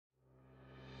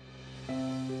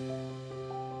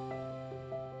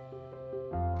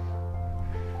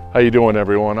How you doing,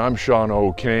 everyone? I'm Sean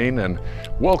O'Kane, and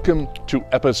welcome to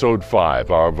episode 5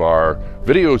 of our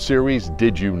video series,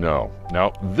 Did You Know?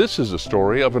 Now, this is a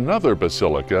story of another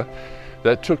basilica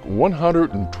that took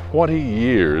 120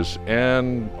 years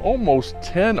and almost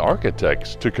 10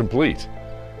 architects to complete.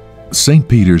 St.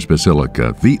 Peter's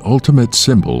Basilica, the ultimate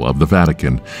symbol of the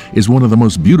Vatican, is one of the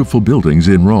most beautiful buildings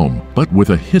in Rome. But with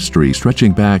a history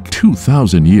stretching back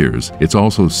 2,000 years, it's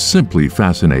also simply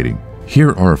fascinating.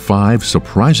 Here are 5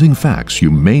 surprising facts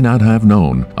you may not have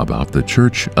known about the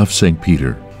Church of St.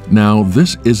 Peter. Now,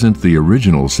 this isn't the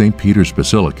original St. Peter's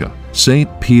Basilica.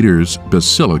 St. Peter's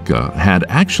Basilica had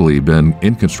actually been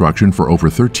in construction for over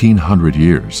 1,300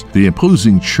 years. The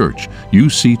imposing church you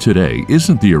see today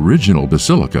isn't the original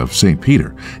Basilica of St.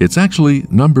 Peter. It's actually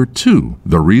number 2.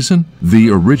 The reason?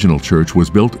 The original church was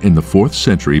built in the 4th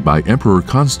century by Emperor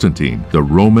Constantine, the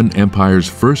Roman Empire's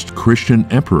first Christian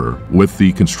emperor, with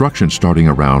the construction starting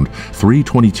around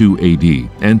 322 AD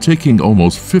and taking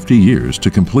almost 50 years to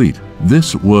complete.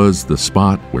 This was the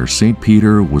spot where St.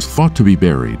 Peter was thought to be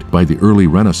buried. By the early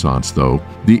Renaissance, though,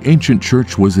 the ancient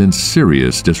church was in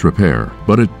serious disrepair.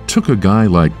 But it took a guy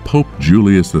like Pope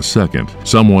Julius II,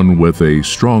 someone with a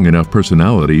strong enough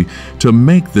personality, to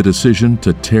make the decision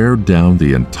to tear down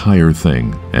the entire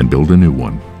thing and build a new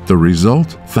one. The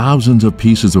result? Thousands of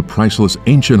pieces of priceless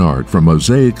ancient art, from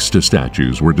mosaics to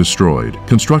statues, were destroyed.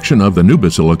 Construction of the new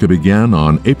basilica began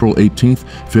on April 18,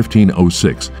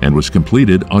 1506, and was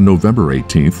completed on November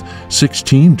 18,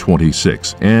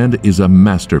 1626, and is a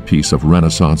masterpiece of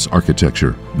Renaissance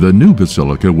architecture. The new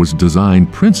basilica was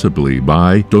designed principally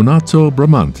by Donato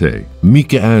Bramante,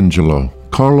 Michelangelo,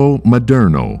 Carlo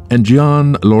Maderno, and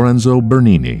Gian Lorenzo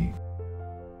Bernini.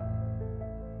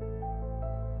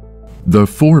 The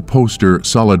 4-poster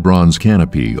solid bronze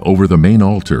canopy over the main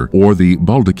altar, or the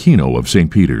baldacchino of St.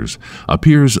 Peter's,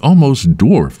 appears almost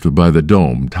dwarfed by the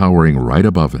dome towering right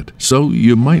above it. So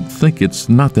you might think it's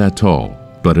not that tall,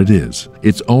 but it is.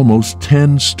 It's almost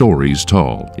 10 stories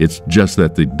tall. It's just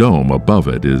that the dome above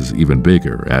it is even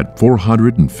bigger, at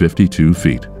 452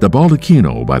 feet. The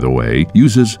baldacchino, by the way,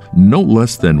 uses no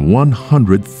less than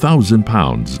 100,000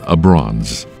 pounds of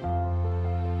bronze.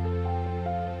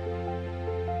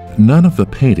 None of the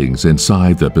paintings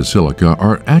inside the basilica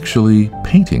are actually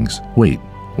paintings. Wait,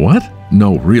 what?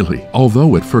 No, really.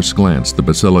 Although at first glance the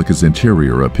basilica's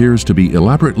interior appears to be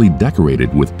elaborately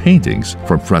decorated with paintings,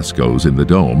 from frescoes in the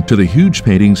dome to the huge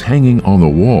paintings hanging on the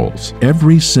walls,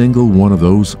 every single one of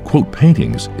those, quote,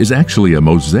 paintings is actually a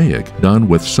mosaic done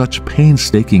with such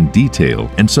painstaking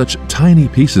detail and such tiny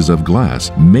pieces of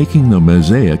glass, making the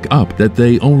mosaic up that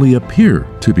they only appear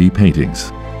to be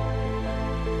paintings.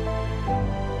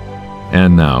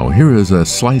 And now, here is a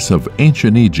slice of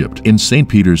ancient Egypt in St.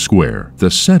 Peter's Square. The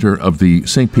center of the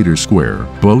St. Peter's Square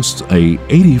boasts a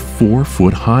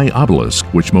 84-foot-high obelisk,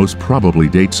 which most probably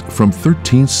dates from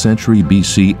 13th century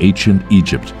BC ancient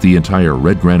Egypt. The entire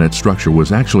red granite structure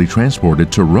was actually transported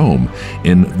to Rome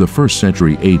in the 1st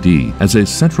century AD as a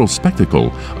central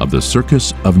spectacle of the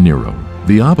Circus of Nero.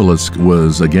 The obelisk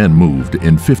was again moved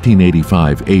in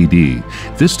 1585 AD,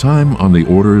 this time on the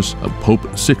orders of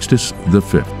Pope Sixtus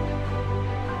V.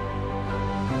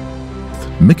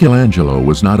 Michelangelo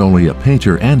was not only a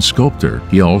painter and sculptor,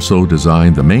 he also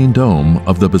designed the main dome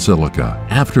of the basilica.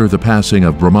 After the passing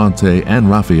of Bramante and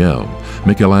Raphael,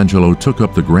 Michelangelo took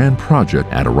up the grand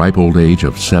project at a ripe old age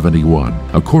of 71.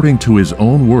 According to his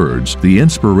own words, the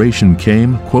inspiration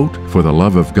came, quote, "for the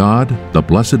love of God, the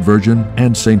Blessed Virgin,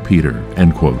 and St. Peter,"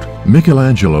 end quote.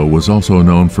 Michelangelo was also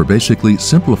known for basically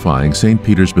simplifying St.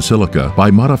 Peter's Basilica by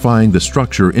modifying the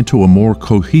structure into a more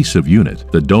cohesive unit.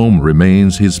 The dome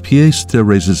remains his pièce de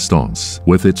résistance,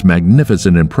 with its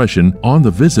magnificent impression on the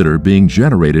visitor being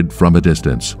generated from a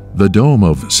distance. The dome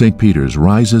of St. Peter's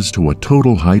rises to a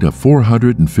total height of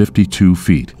 452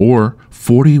 feet, or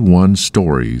 41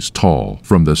 stories tall,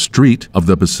 from the street of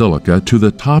the basilica to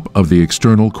the top of the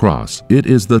external cross. It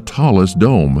is the tallest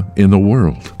dome in the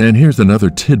world. And here's another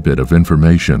tidbit of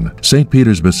information. St.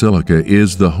 Peter's Basilica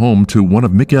is the home to one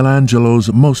of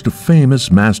Michelangelo's most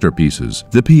famous masterpieces,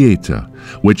 the Pieta,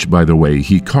 which, by the way,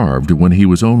 he carved when he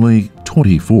was only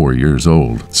 24 years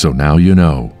old. So now you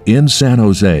know. In San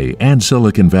Jose and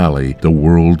Silicon Valley, the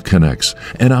world connects.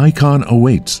 An icon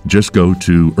awaits. Just go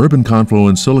to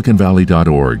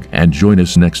urbanconfluence.siliconvalley.org and join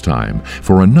us next time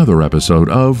for another episode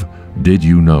of Did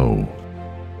You Know?